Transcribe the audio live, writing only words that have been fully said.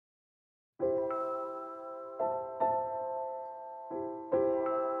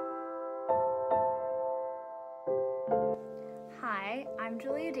I'm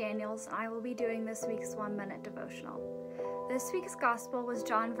Julia Daniels, and I will be doing this week's 1-minute devotional. This week's gospel was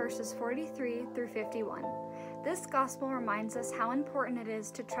John verses 43 through 51. This gospel reminds us how important it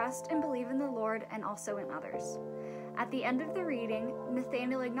is to trust and believe in the Lord and also in others. At the end of the reading,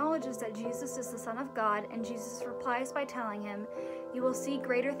 Nathanael acknowledges that Jesus is the Son of God, and Jesus replies by telling him, "You will see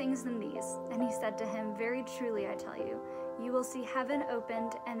greater things than these." And he said to him, "Very truly I tell you, you will see heaven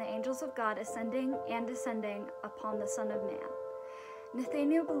opened and the angels of God ascending and descending upon the Son of Man."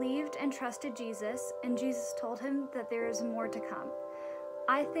 Nathanael believed and trusted Jesus, and Jesus told him that there is more to come.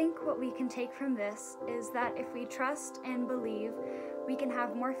 I think what we can take from this is that if we trust and believe, we can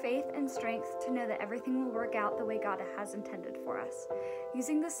have more faith and strength to know that everything will work out the way God has intended for us.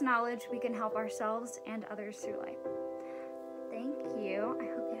 Using this knowledge, we can help ourselves and others through life. Thank you. I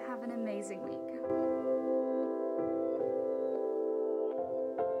hope you have an amazing week.